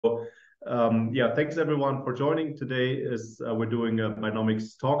Yeah, thanks everyone for joining. Today is we're doing a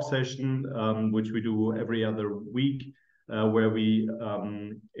Buynomics.Talks session, which we do every other week, where we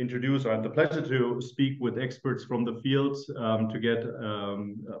introduce or have the pleasure to speak with experts from the field to get a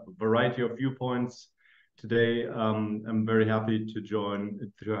variety of viewpoints. Today, I'm very happy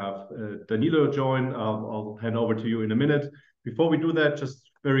to have Danilo join. I'll hand over to you in a minute. Before we do that, just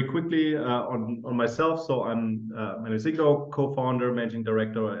very quickly on myself. So my name is Ingo, co-founder, managing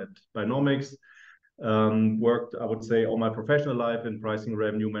director at Buynomics. Worked, I would say, all my professional life in pricing,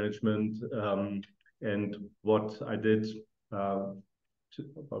 revenue management, and what I did about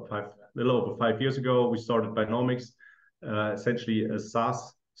little over 5 years ago, we started Buynomics, essentially a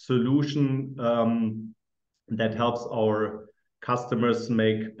SaaS solution that helps our customers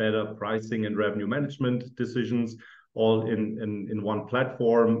make better pricing and revenue management decisions, all in one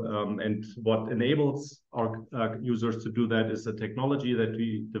platform. And what enables our users to do that is a technology that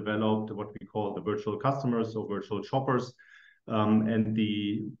we developed, what we call the virtual customers or virtual shoppers. And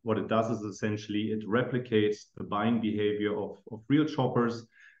what it does is essentially it replicates the buying behavior of real shoppers.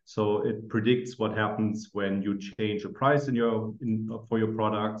 So it predicts what happens when you change a price for your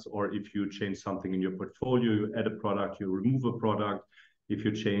products, or if you change something in your portfolio, you add a product, you remove a product. If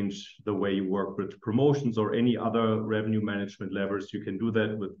you change the way you work with promotions or any other revenue management levers, you can do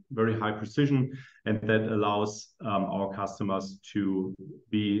that with very high precision. And that allows our customers to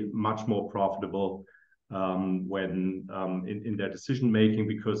be much more profitable when in their decision making,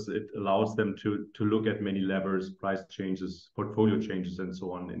 because it allows them to look at many levers, price changes, portfolio changes, and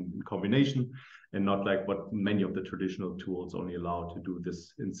so on in combination, and not like what many of the traditional tools only allow to do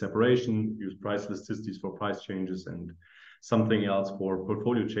this in separation, use price elasticities for price changes and something else for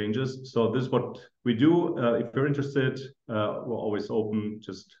portfolio changes. So this is what we do. If you're interested, we're always open.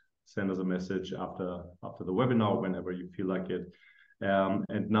 Just send us a message after the webinar, whenever you feel like it.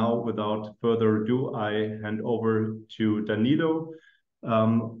 And now, without further ado, I hand over to Danilo.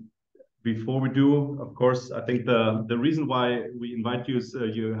 Before we do, of course, I think the reason why we invite you is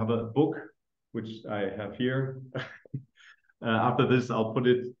you have a book, which I have here. After this, I'll put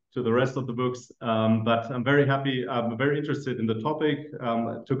it to the rest of the books. But I'm very happy. I'm very interested in the topic.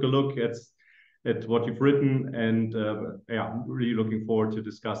 I took a look at what you've written, and yeah, I'm really looking forward to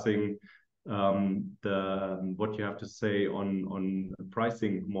discussing what you have to say on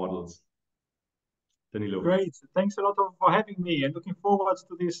pricing models. Danilo. Great. Thanks a lot for having me, and looking forward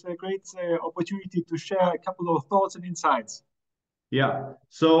to this great opportunity to share a couple of thoughts and insights. Yeah.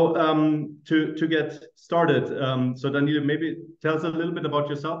 So to get started, so Danilo, maybe tell us a little bit about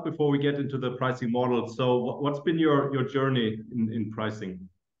yourself before we get into the pricing model. So what's been your journey in pricing?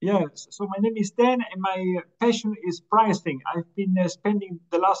 Yeah, so my name is Dan, and my passion is pricing. I've been spending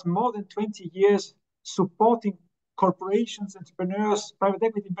the last more than 20 years supporting corporations, entrepreneurs, private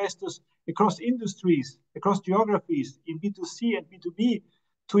equity investors across industries, across geographies, in B2C and B2B,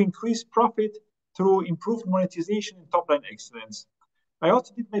 to increase profit through improved monetization and top-line excellence. I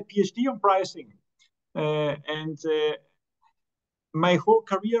also did my PhD on pricing, and my whole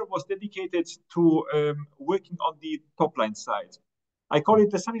career was dedicated to working on the top-line side. I call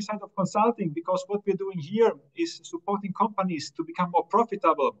it the sunny side of consulting, because what we're doing here is supporting companies to become more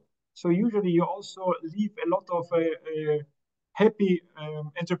profitable. So usually you also leave a lot of happy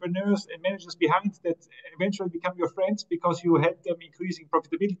entrepreneurs and managers behind that eventually become your friends because you help them increasing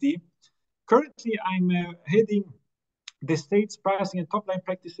profitability. Currently, I'm heading the state's pricing and top-line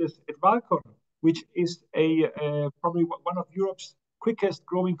practices at Valcon, which is probably one of Europe's quickest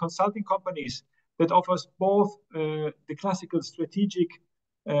growing consulting companies that offers both the classical strategic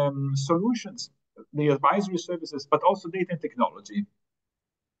solutions, the advisory services, but also data and technology.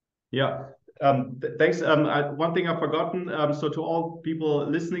 Yeah, thanks. One thing I've forgotten. So to all people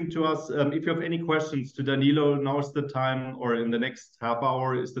listening to us, if you have any questions to Danilo, now is the time, or in the next half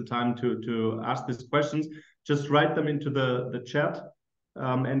hour is the time to ask these questions. Just write them into the chat,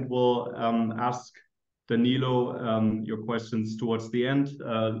 and we'll ask Danilo your questions towards the end.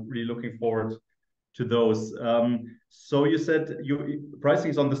 Really looking forward to those. So you said pricing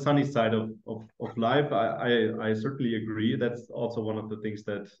is on the sunny side of life. I certainly agree. That's also one of the things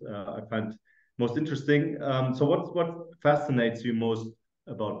that I find most interesting. So what fascinates you most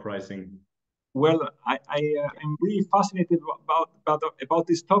about pricing? Well, I am really fascinated about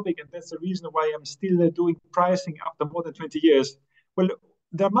this topic, and that's the reason why I'm still doing pricing after more than 20 years. Well,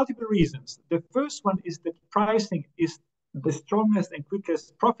 there are multiple reasons. The first one is that pricing is the strongest and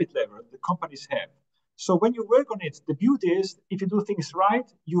quickest profit lever the companies have. So when you work on it, the beauty is, if you do things right,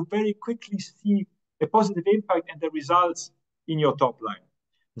 you very quickly see a positive impact and the results in your top line.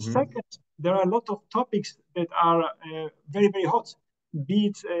 Mm-hmm. Second, there are a lot of topics that are very, very hot. be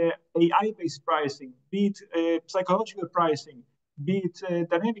it AI-based pricing, be it psychological pricing, be it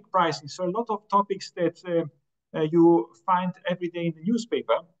dynamic pricing. So a lot of topics that you find every day in the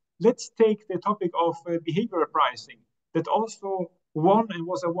newspaper. Let's take the topic of behavioral pricing that also won and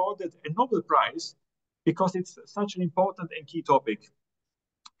was awarded a Nobel Prize because it's such an important and key topic.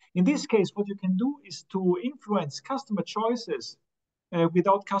 In this case, what you can do is to influence customer choices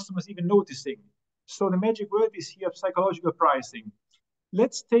without customers even noticing. So the magic word is here psychological pricing.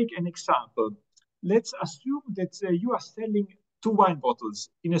 Let's take an example. Let's assume that you are selling 2 wine bottles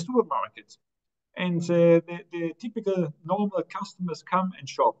in a supermarket, and the typical normal customers come and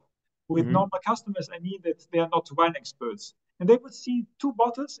shop. With normal customers, I mean that they are not wine experts. And they would see 2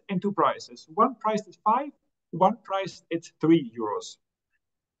 bottles and 2 prices, one priced at 5, one priced at €3.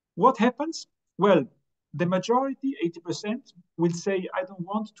 What happens? Well, the majority, 80%, will say, I don't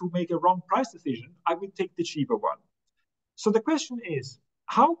want to make a wrong price decision. I will take the cheaper one. So the question is,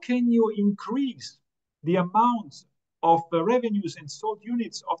 how can you increase the amount of revenues and sold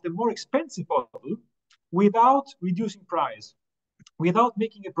units of the more expensive bottle without reducing price, without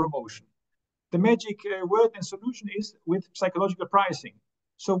making a promotion? The magic word and solution is with psychological pricing.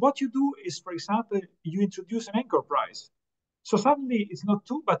 So what you do is, for example, you introduce an anchor price. So suddenly it's not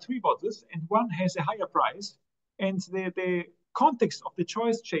 2 but 3 bottles, and one has a higher price, and the context of the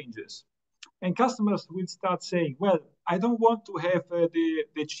choice changes. And customers will start saying, well, I don't want to have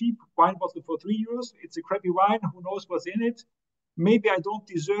the cheap wine bottle for €3. It's a crappy wine. Who knows what's in it? Maybe I don't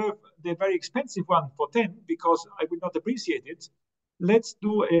deserve the very expensive one for 10 because I will not appreciate it. Let's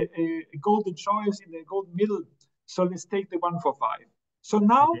do a golden choice in the golden middle. So let's take the one for 5. So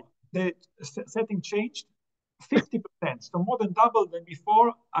now the setting changed. 50%, so more than double than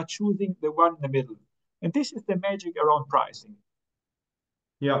before, are choosing the one in the middle. And this is the magic around pricing.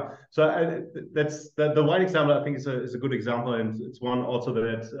 Yeah, so that's the wine example. I think is a good example, and it's one also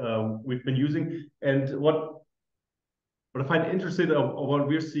that we've been using. And what I find interesting of what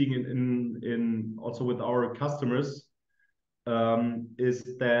we're seeing in also with our customers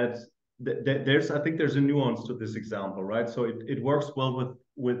is that I think there's a nuance to this example, right? So it works well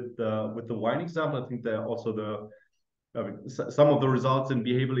with the wine example. I think that also some of the results in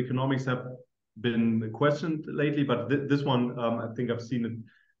behavioral economics have been questioned lately, but this one I think I've seen it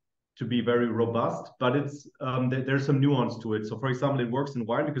to be very robust. But it's there's some nuance to it. So for example, it works in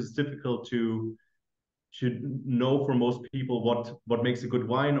wine because it's difficult to know for most people what makes a good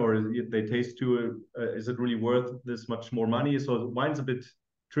wine, or if they taste too, is it really worth this much more money? So wine's a bit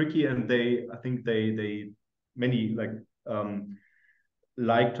tricky, and I think many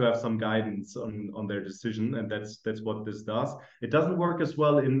like to have some guidance on their decision, and that's what this does. It doesn't work as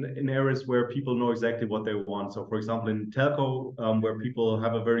well in areas where people know exactly what they want. So for example, in telco, where people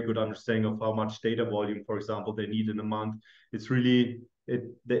have a very good understanding of how much data volume, for example, they need in a month, it's really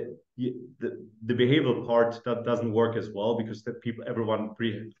the behavioral part that doesn't work as well, because everyone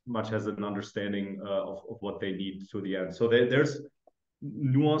pretty much has an understanding of what they need to the end. So there's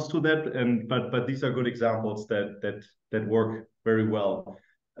nuance to that, but these are good examples that work very well.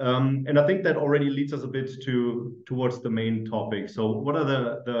 And I think that already leads us a bit towards the main topic. So what are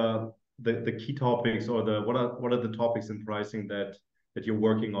the key topics, or what are the topics in pricing that you're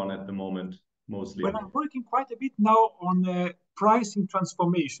working on at the moment mostly? Well, I'm working quite a bit now on pricing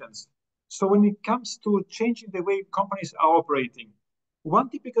transformations. So when it comes to changing the way companies are operating, one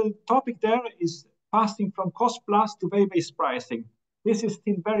typical topic there is passing from cost plus to value-based pricing. This is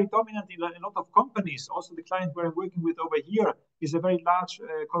still very dominant in a lot of companies. Also, the client we're working with over here is a very large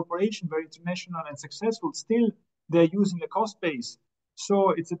corporation, very international and successful. Still, they're using a cost base.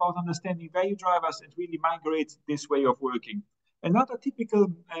 So it's about understanding value drivers and really migrate this way of working. Another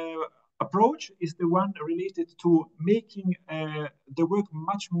typical approach is the one related to making the work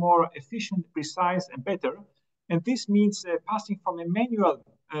much more efficient, precise, and better. And this means passing from a manual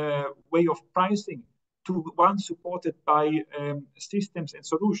way of pricing to one supported by systems and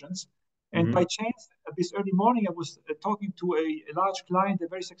solutions. And by chance, this early morning, I was talking to a large client, a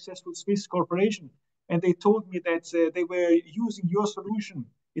very successful Swiss corporation, and they told me that they were using your solution.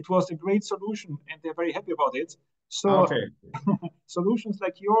 It was a great solution, and they're very happy about it. So solutions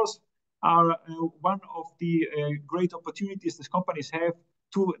like yours are one of the great opportunities these companies have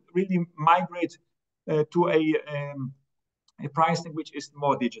to really migrate to a pricing which is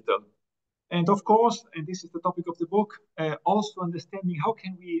more digital. And of course, and this is the topic of the book, also understanding how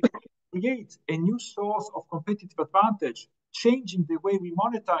can we create a new source of competitive advantage. Changing the way we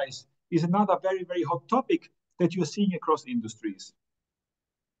monetize is another very, very hot topic that you're seeing across industries.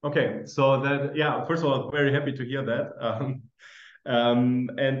 Okay, so that, yeah, first of all, very happy to hear that.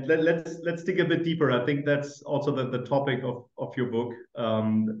 And let's dig a bit deeper. I think that's also the topic of your book,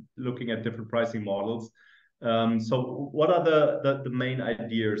 looking at different pricing models. So what are the main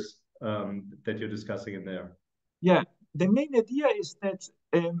ideas that you're discussing in there? Yeah, the main idea is that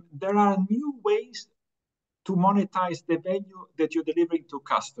there are new ways to monetize the value that you're delivering to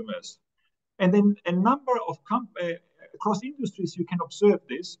customers. And then a number of across industries, you can observe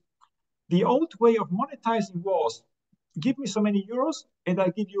this. The old way of monetizing was, give me so many euros and I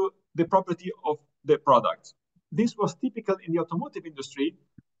give you the property of the product. This was typical in the automotive industry,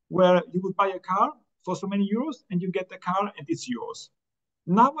 where you would buy a car for so many euros and you get the car and it's yours.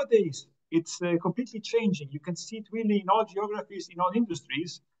 Nowadays, it's completely changing. You can see it really in all geographies, in all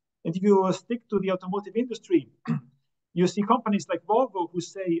industries. And if you stick to the automotive industry, you see companies like Volvo who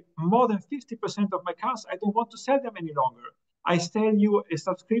say more than 50% of my cars, I don't want to sell them any longer. I sell you a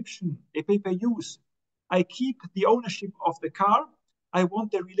subscription, a pay-per-use. I keep the ownership of the car. I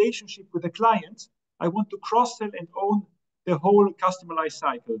want the relationship with the client. I want to cross-sell and own the whole customer life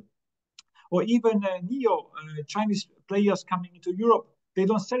cycle. Or even Chinese players coming into Europe, they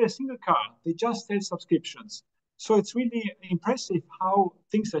don't sell a single car. They just sell subscriptions. So it's really impressive how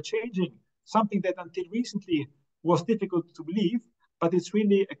things are changing, something that until recently was difficult to believe, but it's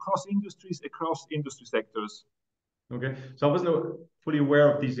really across industries, across industry sectors. Okay, so I wasn't fully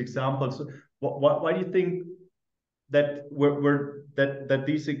aware of these examples. Why do you think that that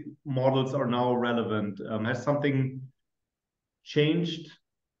these models are now relevant? Has something changed,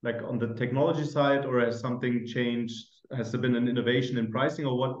 like on the technology side, or has something changed? Has there been an innovation in pricing,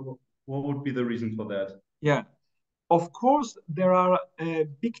 or what would be the reason for that? Yeah, of course, there are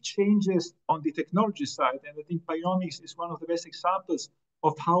big changes on the technology side, and I think Buynomics is one of the best examples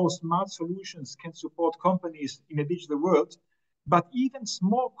of how smart solutions can support companies in a digital world. But even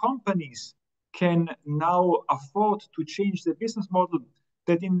small companies can now afford to change their business model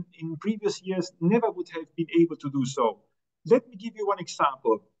that in previous years never would have been able to do so. Let me give you one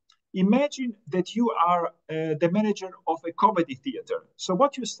example. Imagine that you are the manager of a comedy theater. So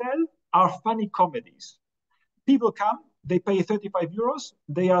what you sell are funny comedies. People come, they pay 35 euros,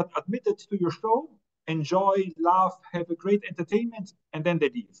 they are admitted to your show, enjoy, laugh, have a great entertainment, and then they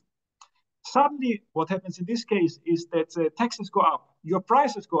leave. Suddenly, what happens in this case is that taxes go up, your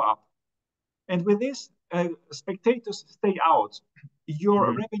prices go up. And with this, spectators stay out.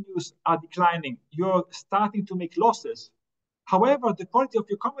 Your revenues are declining. You're starting to make losses. However, the quality of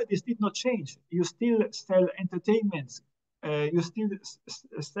your comedies did not change. You still sell entertainment. You still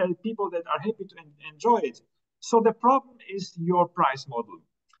sell people that are happy to enjoy it. So the problem is your price model.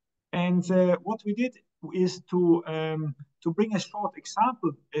 And what we did is to bring a short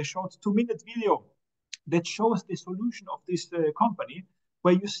example, a short 2-minute video that shows the solution of this company,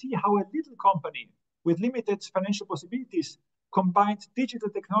 where you see how a little company with limited financial possibilities combined digital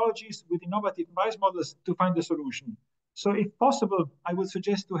technologies with innovative price models to find a solution. So if possible, I would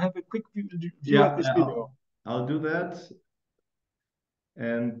suggest to have a quick view at this video. I'll do that.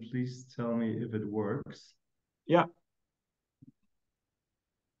 And please tell me if it works. Yeah.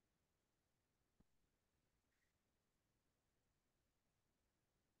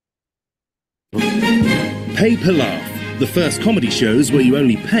 Pay per laugh, the first comedy shows where you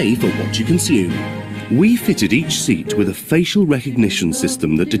only pay for what you consume. We fitted each seat with a facial recognition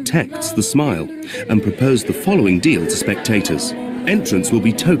system that detects the smile and proposed the following deal to spectators. Entrance will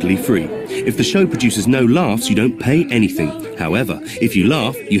be totally free. If the show produces no laughs, you don't pay anything. However, if you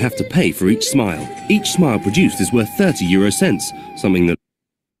laugh, you have to pay for each smile. Each smile produced is worth 30 euro cents, something that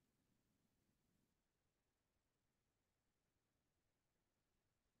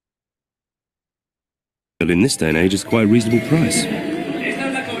in this day and age is quite a reasonable price.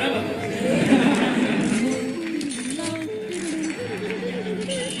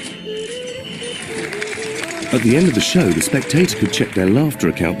 At the end of the show, the spectator could check their laughter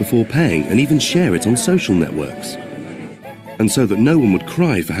account before paying and even share it on social networks. And so that no one would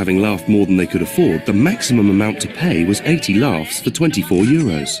cry for having laughed more than they could afford, the maximum amount to pay was 80 laughs for 24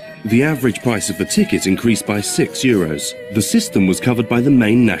 euros. The average price of the ticket increased by 6 euros. The system was covered by the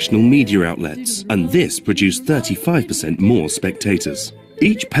main national media outlets, and this produced 35% more spectators.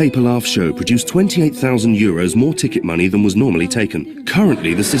 Each pay-per-laugh show produced 28,000 euros more ticket money than was normally taken.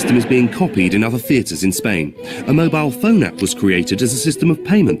 Currently, the system is being copied in other theatres in Spain. A mobile phone app was created as a system of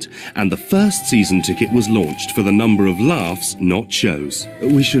payment, and the first season ticket was launched for the number of laughs, not shows.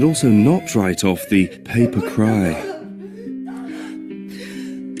 We should also not write off the pay-per-cry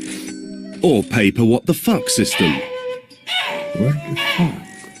or pay-per-what-the-fuck system. What the fuck?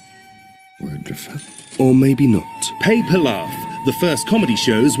 What the fuck? Or maybe not. Pay-per-laugh, the first comedy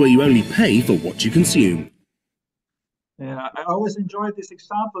shows where you only pay for what you consume. I always enjoy this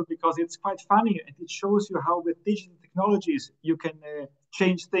example because it's quite funny and it shows you how with digital technologies you can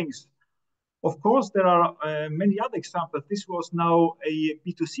change things. Of course, there are many other examples. This was now a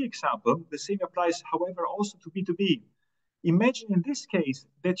B2C example. The same applies, however, also to B2B. Imagine in this case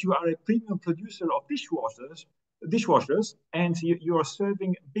that you are a premium producer of dishwashers, and you are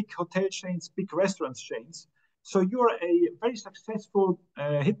serving big hotel chains, big restaurant chains. So you're a very successful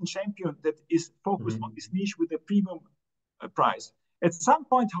hidden champion that is focused on this niche with a premium price. At some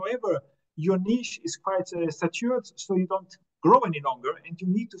point, however, your niche is quite saturated, so you don't grow any longer, and you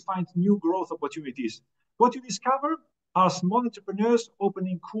need to find new growth opportunities. What you discover are small entrepreneurs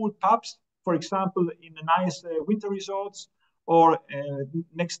opening cool pubs, for example, in nice winter resorts or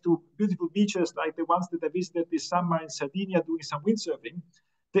next to beautiful beaches like the ones that I visited this summer in Sardinia doing some windsurfing.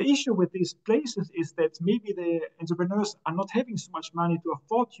 The issue with these places is that maybe the entrepreneurs are not having so much money to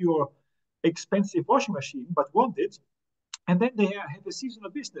afford your expensive washing machine, but want it. And then they have a seasonal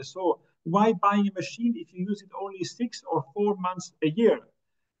business. So why buying a machine if you use it only 6 or 4 months a year?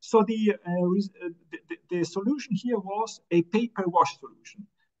 So the solution here was a pay-per-wash solution.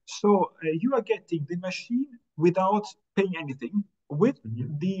 So you are getting the machine without paying anything, with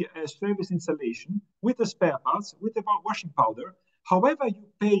the service installation, with the spare parts, with the washing powder. However, you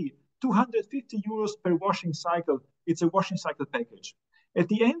pay 250 euros per washing cycle. It's a washing cycle package. At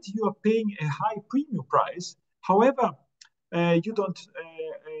the end, you are paying a high premium price. However, you don't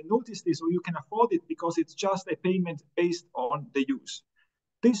notice this, or you can afford it because it's just a payment based on the use.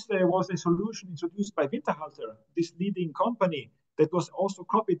 This was a solution introduced by Winterhalter, this leading company that was also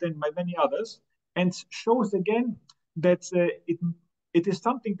copied then by many others, and shows again that it is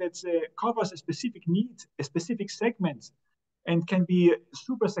something that covers a specific need, a specific segment, and can be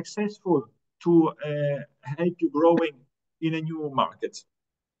super successful to help you growing in a new market.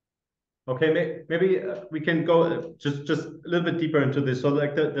 Okay, maybe we can go just a little bit deeper into this. So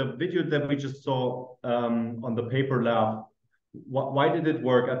like the video that we just saw on the paper lab, why did it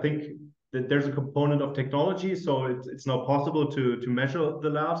work? I think that there's a component of technology, so it's not possible to measure the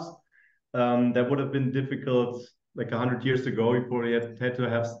laughs. That would have been difficult like 100 years ago. You probably had to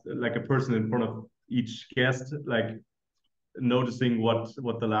have like a person in front of each guest, like noticing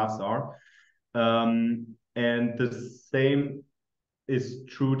what the laughs are. And the same is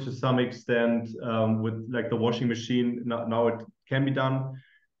true to some extent with like the washing machine. Now it can be done,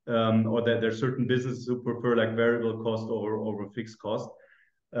 or that there's certain businesses who prefer like variable cost over fixed cost.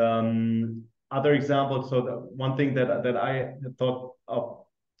 Other examples. So one thing that I thought of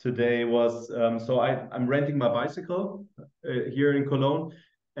today was so I'm renting my bicycle here in Cologne.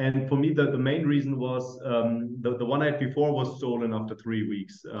 And for me, the main reason was the one I had before was stolen after 3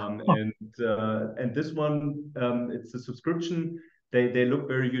 weeks. And this one, it's a subscription. They look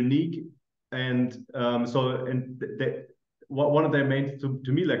very unique. And one of their main,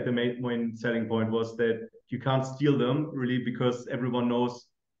 to me, like the main selling point was that you can't steal them really because everyone knows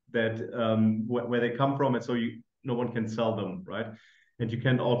that where they come from. And so no one can sell them, right? And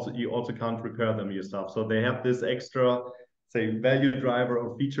you also can't repair them yourself. So they have this extra, say, value driver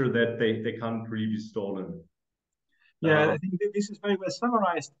or feature that they can't really be stolen. Yeah, I think this is very well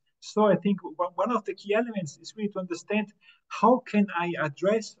summarized. So I think one of the key elements is really to understand how can I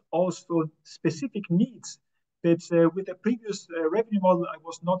address also specific needs that with the previous revenue model I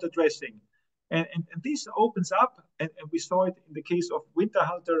was not addressing. And this opens up, and we saw it in the case of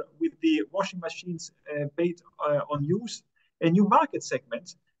Winterhalter with the washing machines based on use, a new market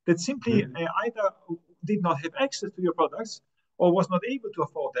segment that simply either did not have access to your products or was not able to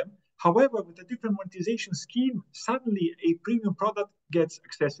afford them. However, with a different monetization scheme, suddenly a premium product gets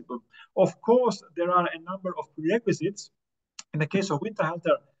accessible. Of course, there are a number of prerequisites. In the case of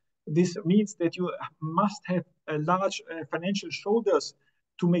Winterhalter, this means that you must have a large financial shoulders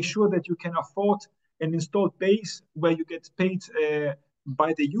to make sure that you can afford an installed base where you get paid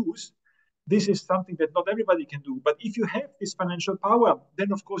by the use. This is something that not everybody can do. But if you have this financial power,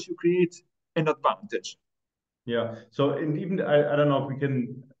 then of course you create an advantage. Yeah. So even I don't know if we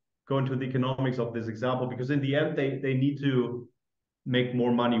can go into the economics of this example, because in the end they need to make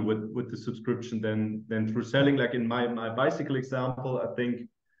more money with the subscription than through selling. Like in my bicycle example, I think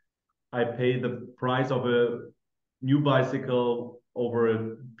I pay the price of a new bicycle over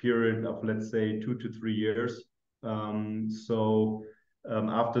a period of, let's say, 2 to 3 years.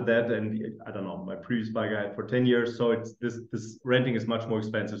 After that, and I don't know, my previous bike I had for 10 years, so it's this renting is much more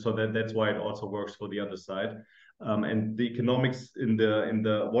expensive. So that's why it also works for the other side. And the economics in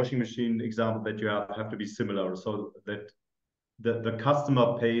the washing machine example that you have to be similar, so that the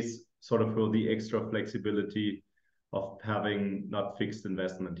customer pays sort of for the extra flexibility having not fixed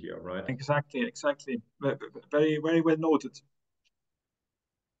investment here, right? Exactly. Very, very well noted.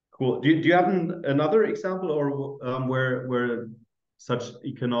 Cool. Do you have another example, or where such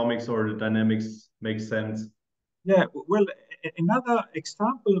economics or the dynamics make sense? Yeah, well, another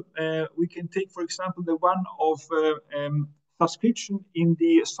example we can take, for example, the one of subscription in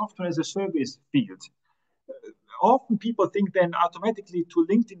the software as a service field. Often people think then automatically to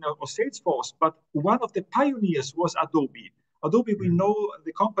LinkedIn or Salesforce, but one of the pioneers was Adobe. Adobe, we know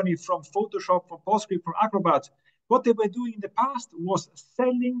the company from Photoshop, from PostScript, from Acrobat. What they were doing in the past was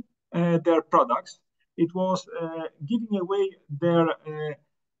selling their products. It was giving away their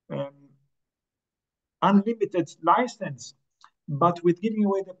unlimited license, but with giving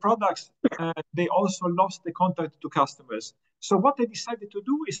away the products, they also lost the contact to customers. So what they decided to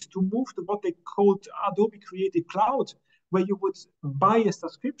do is to move to what they called Adobe Creative Cloud, where you would buy a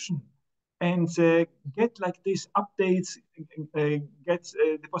subscription and get like these updates, get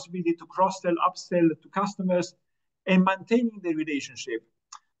the possibility to cross-sell, upsell to customers, and maintaining the relationship.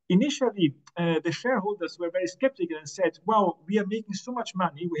 Initially, the shareholders were very skeptical and said, "Wow, we are making so much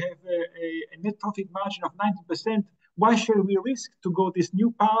money. We have a net profit margin of 90%. Why shall we risk to go this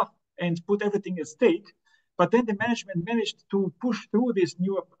new path and put everything at stake?" But then the management managed to push through this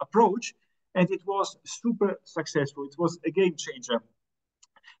new approach, and it was super successful. It was a game changer.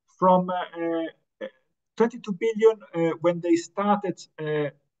 From 22 billion when they started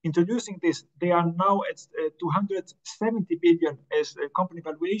introducing this, they are now at 270 billion as a company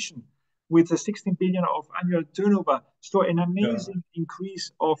valuation, with a 16 billion of annual turnover. So an amazing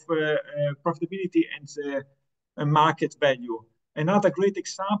increase of profitability and market value. Another great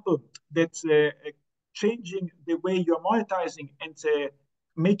example that's changing the way you're monetizing and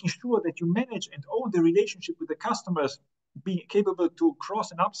making sure that you manage and own the relationship with the customers, being capable to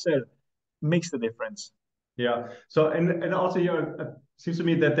cross and upsell, makes the difference. Yeah. So and also it seems to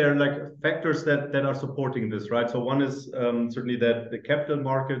me that there are like factors that are supporting this, right? So one is certainly that the capital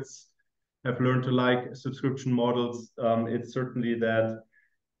markets have learned to like subscription models. It's certainly that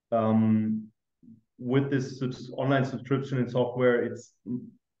with this online subscription in software, it's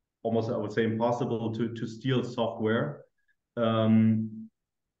almost, I would say, impossible to steal software.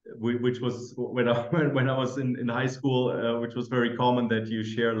 Which was when I was in high school, which was very common that you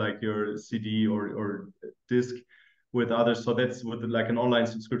share like your CD or disc with others. So that's with like an online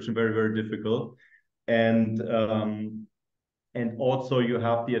subscription very, very difficult. And also you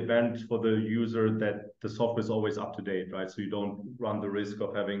have the advantage for the user that the software is always up to date, right? So you don't run the risk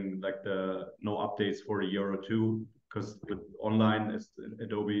of having like no updates for a year or two, because with online as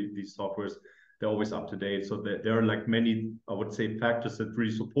Adobe, these softwares, they're always up to date. So there are like many, I would say, factors that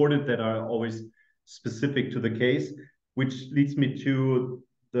really support it that are always specific to the case, which leads me to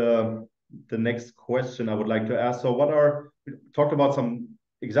the next question I would like to ask. So we talked about some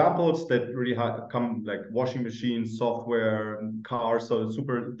examples that really come like washing machines, software, cars, so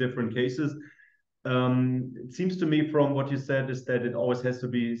super different cases. It seems to me from what you said is that it always has to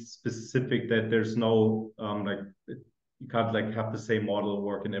be specific, that there's no you can't like have the same model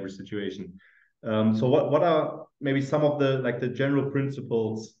work in every situation. So what are maybe some of the general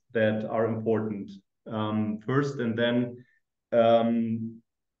principles that are important first, and then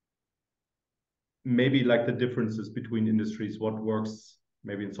maybe like the differences between industries, what works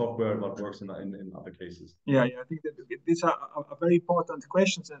maybe in software, what works in other cases? Yeah, I think that these are very important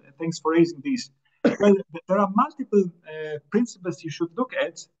questions, and thanks for raising these. Well, there are multiple principles you should look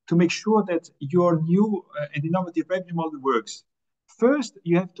at to make sure that your new and innovative revenue model works. First,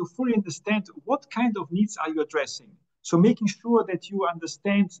 you have to fully understand what kind of needs are you addressing. So making sure that you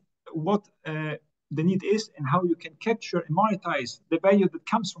understand what the need is and how you can capture and monetize the value that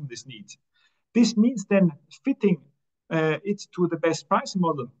comes from this need. This means then fitting it to the best pricing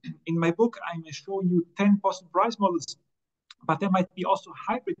model. In my book, I may show you 10 possible price models, but there might be also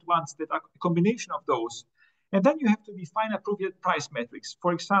hybrid ones that are a combination of those. And then you have to define appropriate price metrics.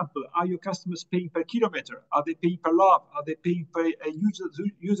 For example, are your customers paying per kilometer? Are they paying per log? Are they paying per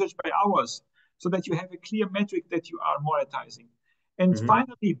usage by hours? So that you have a clear metric that you are monetizing. And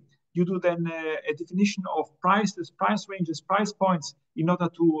finally, you do then a definition of prices, price ranges, price points, in order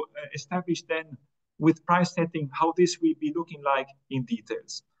to establish then with price setting how this will be looking like in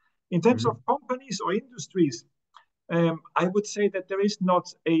details. In terms of companies or industries, I would say that there is not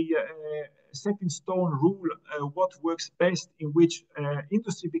a set in stone rule what works best in which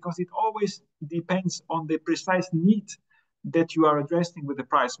industry, because it always depends on the precise need that you are addressing with the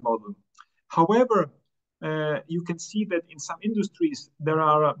price model. However, you can see that in some industries there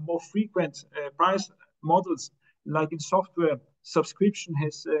are more frequent price models, like in software. Subscription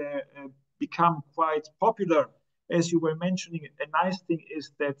has become quite popular, as you were mentioning, a nice thing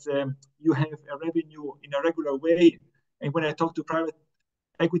is that you have a revenue in a regular way. And when I talk to private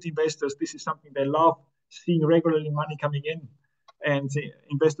equity investors, this is something they love, seeing regularly money coming in. And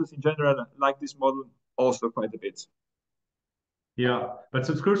investors in general like this model also quite a bit. Yeah, but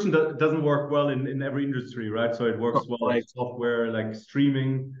subscription doesn't work well in every industry, right? So it works well like software, like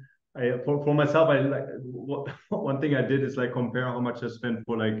streaming. For myself, I like one thing I did is like compare how much I spent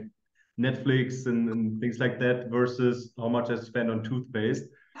for like Netflix and things like that versus how much I spend on toothpaste.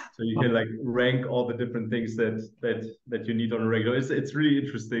 So you can like rank all the different things that you need on a regular. It's really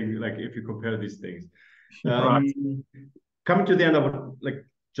interesting, like if you compare these things. Right. Coming to the end of like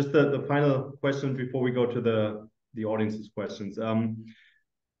just the final question before we go to the audience's questions.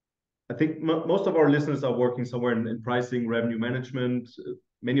 I think most of our listeners are working somewhere in pricing, revenue management.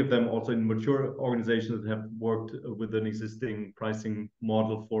 Many of them also in mature organizations that have worked with an existing pricing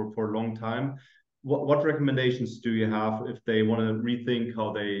model for a long time. What recommendations do you have if they want to rethink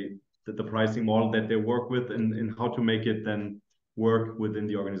how the pricing model that they work with and how to make it then work within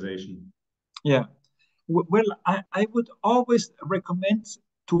the organization? Yeah. Well, I would always recommend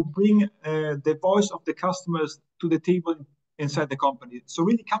to bring the voice of the customers to the table inside the company. So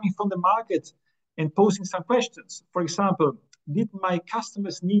really coming from the market and posing some questions. For example, did my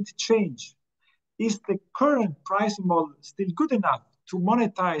customers' need change? Is the current pricing model still good enough to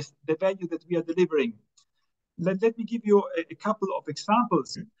monetize the value that we are delivering? Let me give you a couple of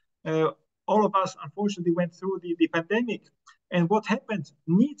examples. All of us, unfortunately, went through the pandemic. And what happened?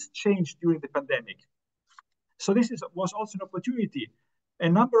 Needs changed during the pandemic. So this was also an opportunity. A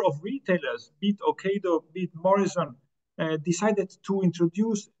number of retailers, be it Ocado, be it Morrison, decided to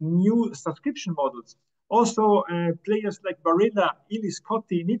introduce new subscription models. Also, players like Barilla, Illy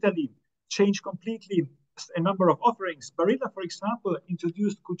Scotti in Italy changed completely a number of offerings. Barilla, for example,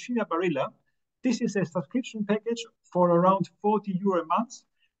 introduced Cucina Barilla. This is a subscription package for around €40 a month,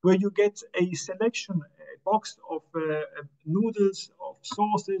 where you get a selection, a box of noodles, of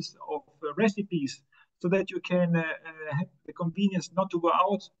sauces, of recipes, so that you can have the convenience not to go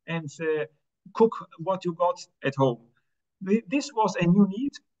out and cook what you got at home. This was a new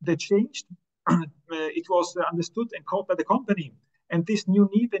need that changed. It was understood and caught by the company. And this new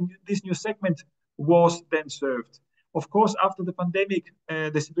need and this new segment was then served. Of course, after the pandemic,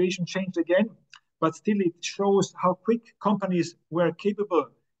 the situation changed again, but still it shows how quick companies were capable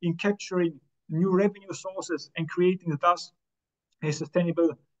in capturing new revenue sources and creating thus a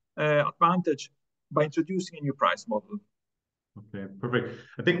sustainable advantage by introducing a new price model. Okay, perfect.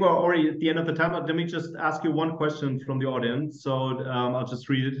 I think we're already at the end of the time. Let me just ask you one question from the audience. So I'll just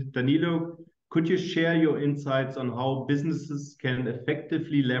read it. Danilo, could you share your insights on how businesses can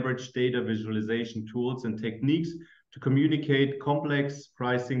effectively leverage data visualization tools and techniques to communicate complex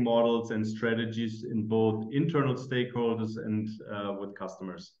pricing models and strategies in both internal stakeholders and with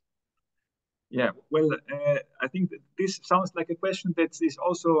customers? Yeah, well, I think that this sounds like a question that is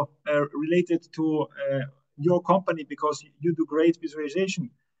also related to your company because you do great visualization.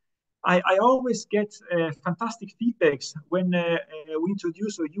 I always get fantastic feedbacks when we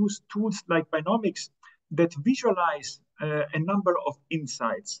introduce or use tools like Buynomics that visualize a number of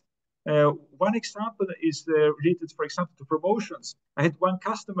insights. One example is related, for example, to promotions. I had one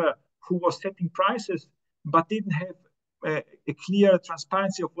customer who was setting prices but didn't have a clear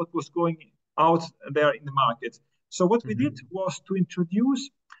transparency of what was going out there in the market. So what we did was to introduce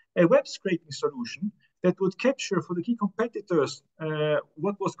a web scraping solution that would capture for the key competitors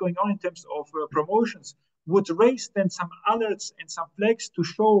what was going on in terms of promotions, would raise then some alerts and some flags to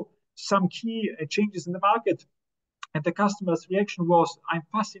show some key changes in the market. And the customer's reaction was, I'm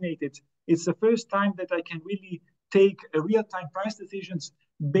fascinated. It's the first time that I can really take real-time price decisions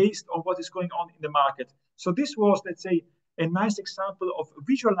based on what is going on in the market. So this was, let's say, a nice example of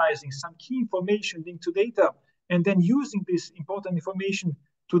visualizing some key information linked to data and then using this important information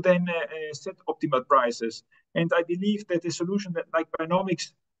to then set optimal prices. And I believe that a solution that like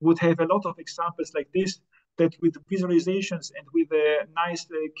Buynomics would have a lot of examples like this, that with visualizations and with nice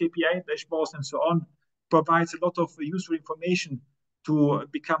KPI dashboards and so on, provides a lot of useful information to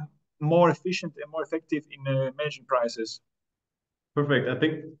become more efficient and more effective in managing prices. Perfect. I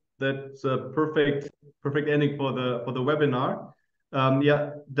think that's a perfect ending for the webinar. Yeah,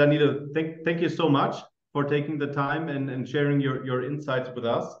 Danilo, thank you so much for taking the time and sharing your insights with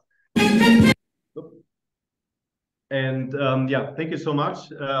us. And yeah, thank you so much.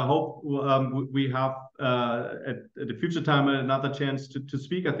 Hope we have at the future time another chance to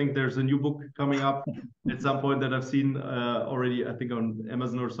speak. I think there's a new book coming up at some point that I've seen already, I think on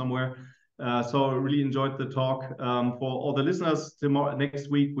Amazon or somewhere. So I really enjoyed the talk. For all the listeners, next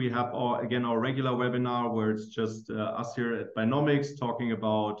week we have our regular webinar where it's just us here at Buynomics talking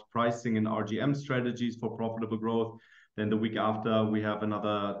about pricing and RGM strategies for profitable growth. Then the week after we have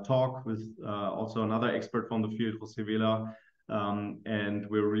another talk with also another expert from the field, Jose Vela. And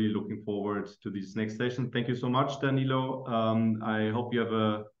we're really looking forward to this next session. Thank you so much, Danilo. I hope you have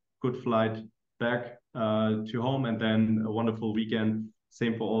a good flight back to home and then a wonderful weekend.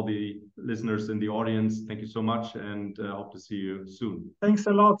 Same for all the listeners in the audience. Thank you so much and hope to see you soon. Thanks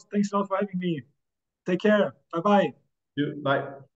a lot. Thanks a lot for having me. Take care. Bye-bye. Bye.